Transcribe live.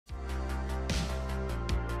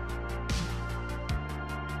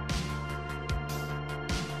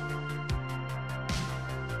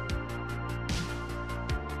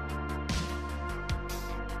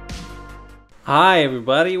Hi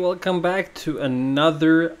everybody, welcome back to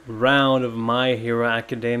another round of My Hero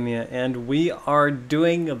Academia, and we are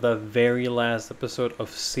doing the very last episode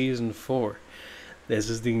of Season 4.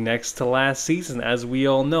 This is the next to last season, as we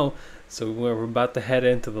all know, so we're about to head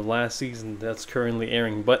into the last season that's currently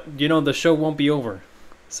airing. But, you know, the show won't be over,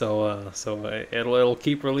 so it'll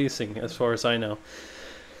keep releasing, as far as I know.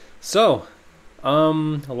 So,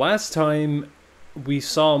 last time we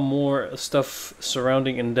saw more stuff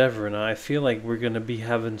surrounding Endeavor, and I feel like we're gonna be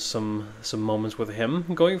having some moments with him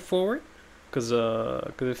going forward, because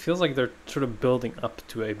it feels like they're sort of building up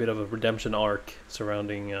to a bit of a redemption arc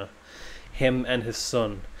surrounding him and his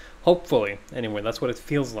son. Hopefully, anyway, that's what it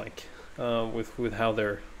feels like with how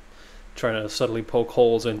they're trying to subtly poke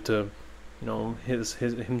holes into, you know,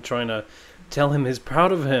 him trying to tell him he's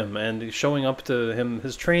proud of him and showing up to him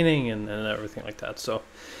his training and everything like that. So.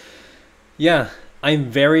 Yeah, I'm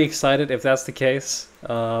very excited if that's the case.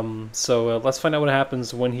 So let's find out what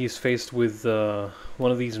happens when he's faced with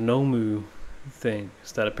one of these Nomu things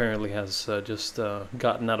that apparently has just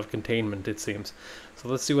gotten out of containment, it seems. So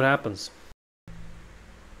let's see what happens.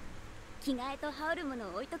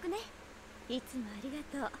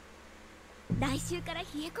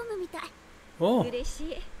 Oh.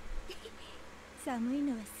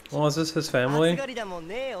 Oh, is this his family?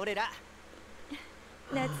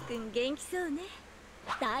 夏くん元気そうね。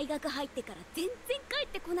大学入ってから全然帰っ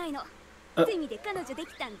てこないの。ゼミで彼女で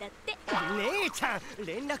きたんだって。姉ちゃん、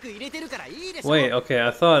連絡入れてるからいいでしょ。Wait, okay,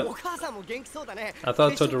 I thought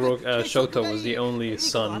Shoto was the only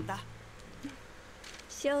son.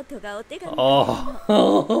 ショートがお手紙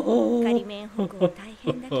を仮免保護大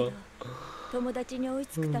変だけど、友達に追い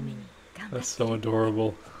つくために頑張って。That's so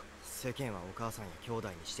adorable. 世間はお母さんや兄弟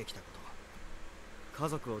にしてきたこと、家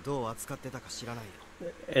族をどう扱ってたか知らないよ。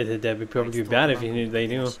That'd be probably bad if they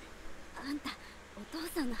knew. あんた、お父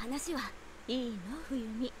さんの話はいいの、冬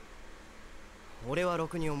美。俺はろ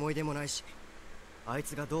くに思い出もないし、あい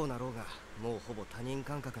つがどうなろうがもうほぼ他人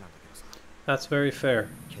感覚なんだけどさ。That's very fair.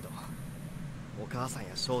 けど、お母さん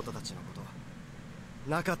やショートたちのこと、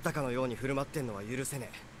なかったかのように振る舞ってんのは許せね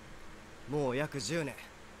え。もう約10年。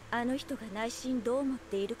あの人が内心どう思っ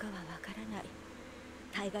ているかはわからない。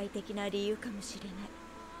対外的な理由かもしれない。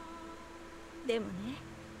でもね、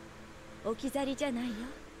置き去りじゃないよ。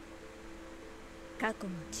過去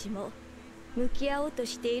も血も向き合おうと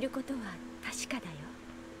していることは確かだ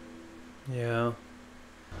Yeah. よ。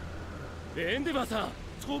エンデバーさん、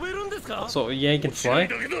飛べるんですか? So yeah, he can fly.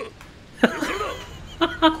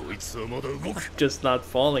 こいつはまだ動く。Just not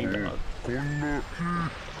falling down.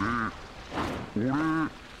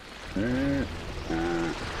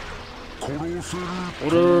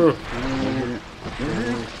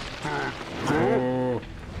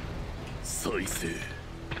 再生。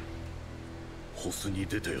ホスに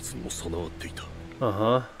出たやつにも備わっていた。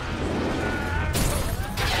Uh-huh.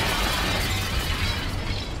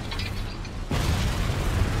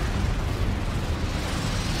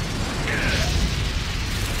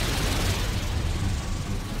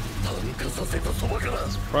 炭化させたそばから。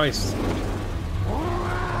Christ.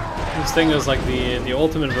 This thing is like the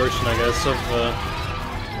ultimate version, I guess, of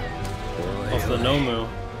the Nomu.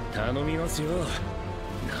 頼みますよ。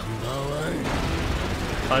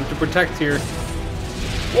Time to protect here.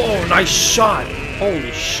 Whoa, nice shot!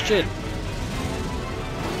 Holy shit!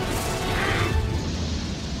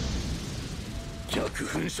 逆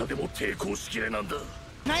噴射でも抵抗しきれなんだ。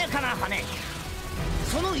なやかな羽。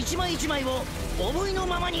その一枚一枚を思いの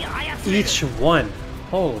ままに操れる。 Each one.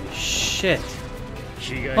 Holy shit!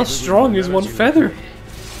 How strong is one feather?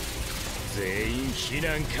 全員避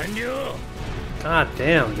難完了。 God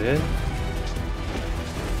damn, dude.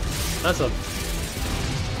 That's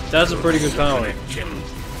a pretty good power.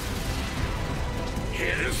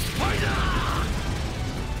 ヘルスパイダー。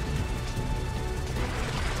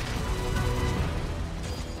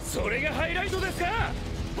それがハイライトですか。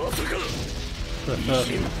まさか。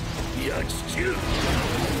焼き切る。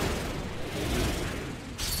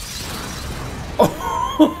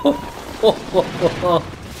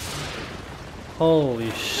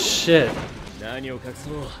Holy shit. 何を隠そ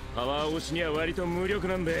う、パワー押しには割と無力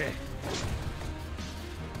なんで。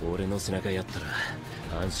俺の背中やったら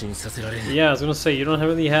安心させられる。Yeah, I was gonna say, you don't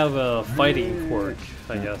really have a fighting quirk,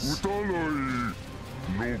 I guess. それとも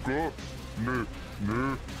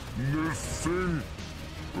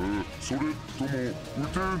打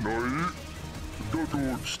てないだと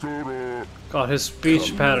したら God, his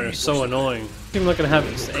speech pattern is so annoying. Seems like it has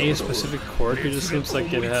a specific quirk, it just seems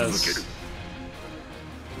like it has,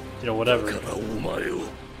 you know, whatever. だからお前を、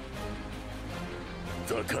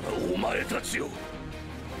だからお前たちを、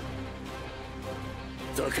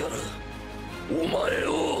だからお前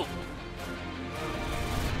を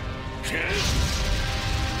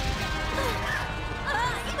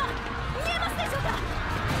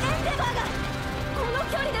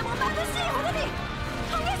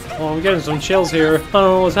Oh, I'm getting some chills here. I don't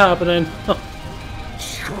know what's happening.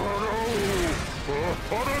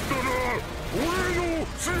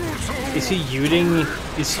 Is he using?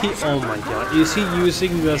 Is he? Oh my god! Is he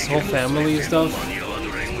using this whole family stuff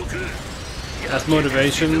as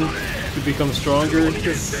motivation to become stronger?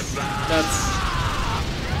 'Cause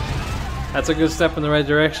that's a good step in the right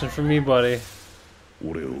direction for me, buddy.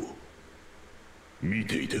 俺を見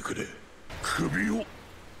ていてくれ。首を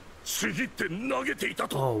ちぎって投げていた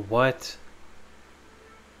と。 Oh, what?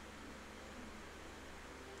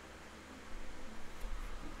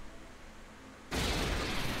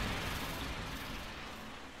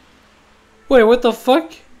 Wait, what the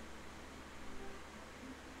fuck?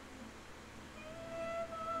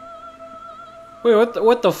 Wait,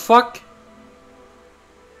 what the fuck?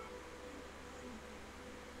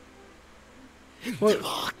 What?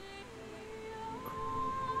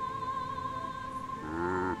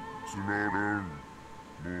 つまらん。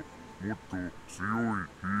もっと強い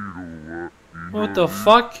ヒーローはいない。 What the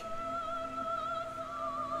fuck?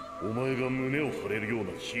 お前が胸を張れるよう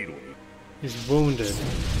なヒーローに。 He's wounded.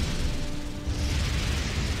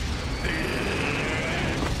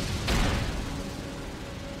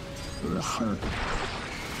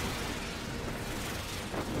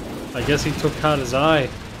 I guess he took out his eye.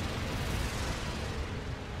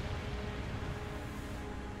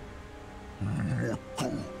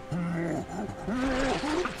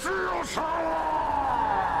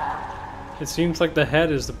 It seems like the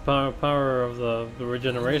head is the power of the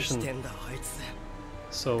regeneration.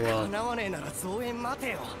 So, 叶わねえなら増援待て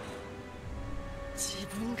よ。自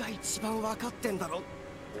分が一番分かってんだろ。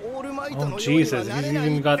オールマイト oh のようには Jesus, な he's れないっ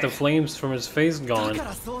て。 even got the flames from his face だ gone. か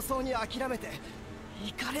ら早々に諦めて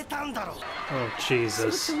行かれたんだろ。 Oh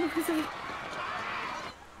Jesus.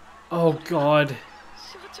 Oh God.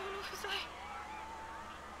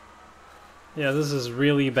 Yeah, this is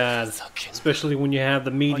really bad, especially when you have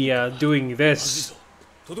the media doing this.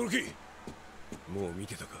 轟、もう見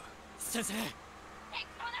てたか。先生。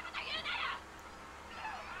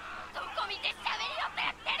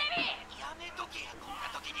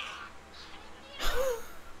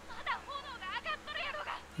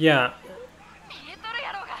 Yeah.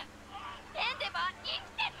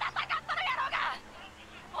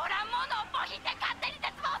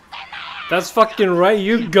 That's fucking right,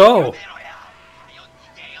 you go!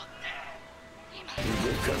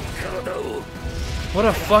 What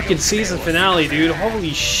a fucking season finale, dude.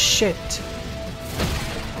 Holy shit.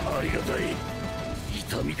 ありがたい。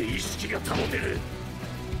痛みで意識が保てる。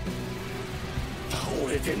倒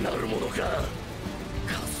れてなるものか。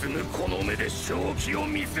霞むこの目で正気を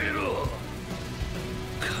見せろ。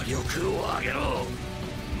火力を上げろ。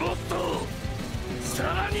もっとさ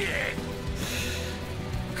らに。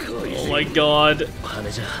 Oh my god. 羽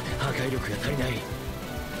じゃ破壊力が足りない。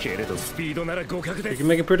けれどスピードなら互角 You です。 can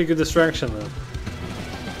make a pretty good distraction though.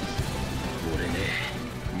 俺ね、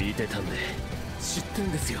見てたんで知って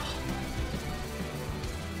んですよ。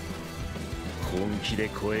本気で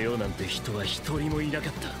超えようなんて人は一人もいなか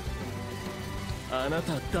った。あな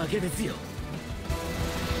ただけですよ。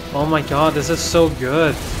 Oh my god, this is so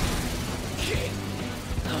good.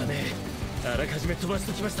 羽、あらかじめ飛ばし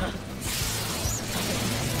てきました。あ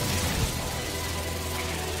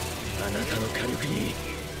なたの火力に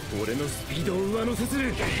俺のスピードを上乗せす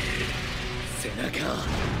る。背中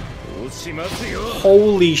押しますよ。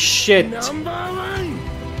 Holy shit. ナンバーワン。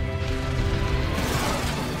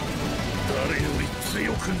誰より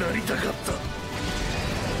強くなりたかった。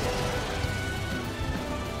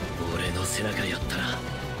俺の背中やったら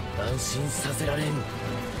安心させられん。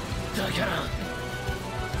だから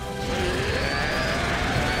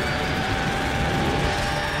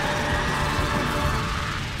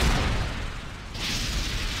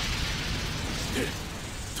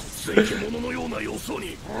獣のような様相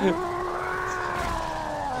に。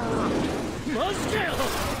マジかよ。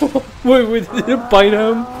 Wait, did it bite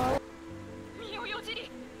him?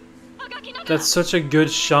 That's such a good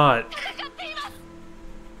shot.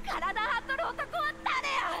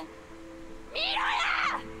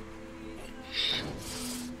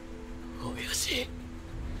 おやし、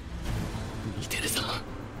見てるぞ。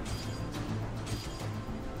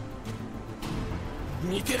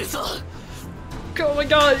見てるぞ。 Oh my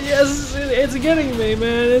god, yes, it's getting me,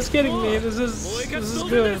 man. It's getting me. This is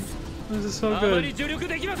good. This is so good.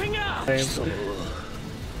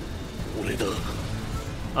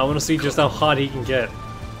 I want to see just how hot he can get.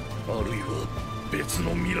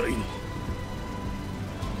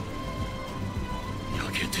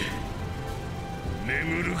 けて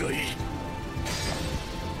眠るがいい。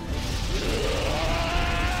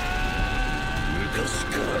昔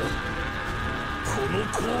からこの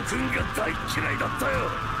校訓が大嫌いだったよ。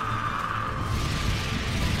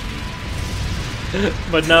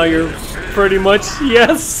But now you're pretty much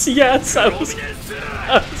yes. I was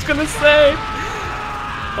gonna say.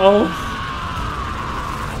 Oh.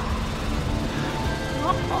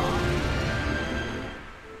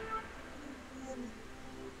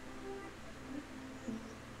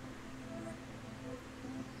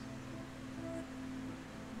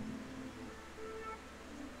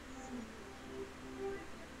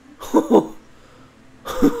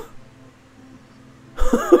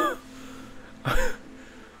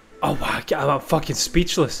 Oh wow, I'm fucking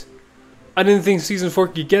speechless. I didn't think season 4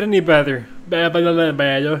 could get any better.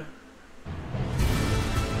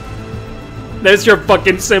 There's your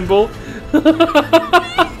fucking symbol.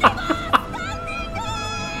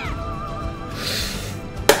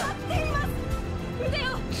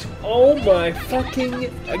 Oh my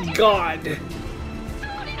fucking god.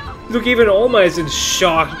 Look, even Olma is in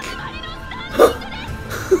shock.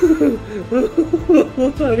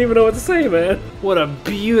 I don't even know what to say, man. What a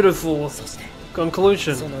beautiful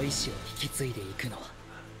conclusion.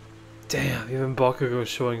 Damn, even Bakugo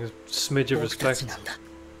showing a smidge of respect.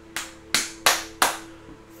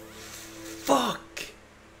 Fuck!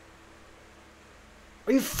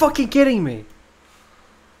 Are you fucking kidding me?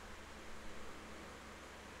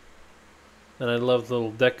 And I love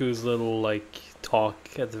little Deku's little like talk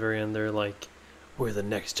at the very end there, like, we're the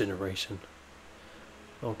next generation.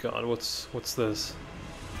 Oh god, what's this?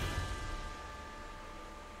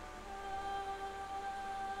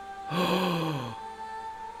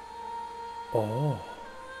 Oh.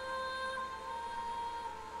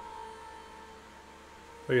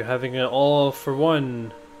 Are you having an all for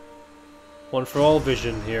one for all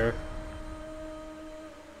vision here?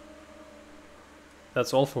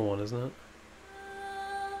 That's all for one, isn't it?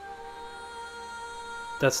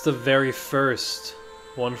 That's the very first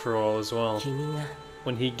one for all as well.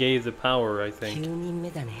 When he gave the power, I think.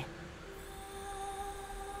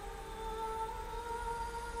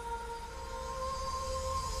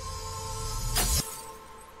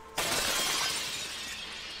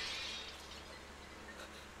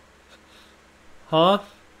 Huh?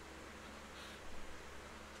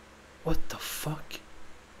 What the fuck?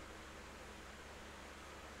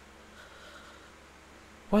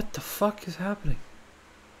 What the fuck is happening?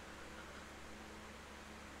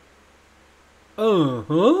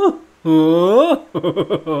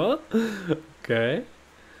 Okay.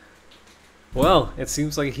 Well, it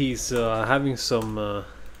seems like he's having some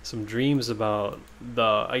dreams about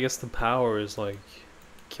I guess the power is like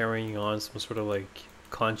carrying on some sort of like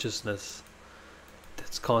consciousness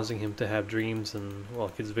that's causing him to have dreams and well,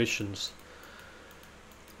 his visions.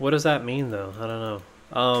 What does that mean though? I don't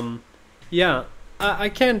know. Yeah, I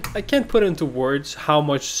can't put into words how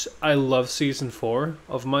much I love season 4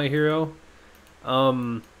 of My Hero.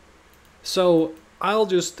 So I'll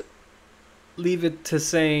just leave it to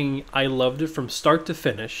saying I loved it from start to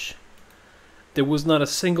finish. There was not a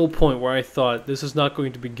single point where I thought this is not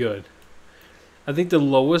going to be good. I think the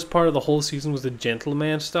lowest part of the whole season was the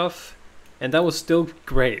gentleman stuff, and that was still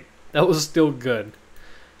great. That was still good.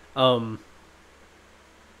 But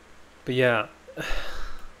yeah.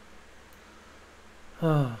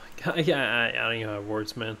 Oh, yeah, I don't even have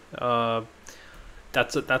words, man.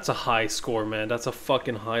 That's a high score, man. That's a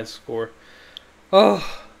fucking high score.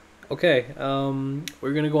 Oh, okay.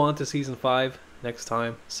 We're gonna go on to season 5 next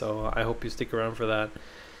time, so I hope you stick around for that,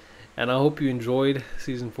 and I hope you enjoyed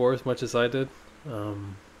season 4 as much as I did.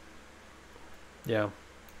 Yeah,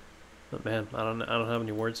 but man, I don't have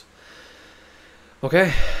any words.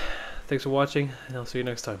 Okay, thanks for watching, and I'll see you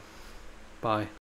next time. Bye.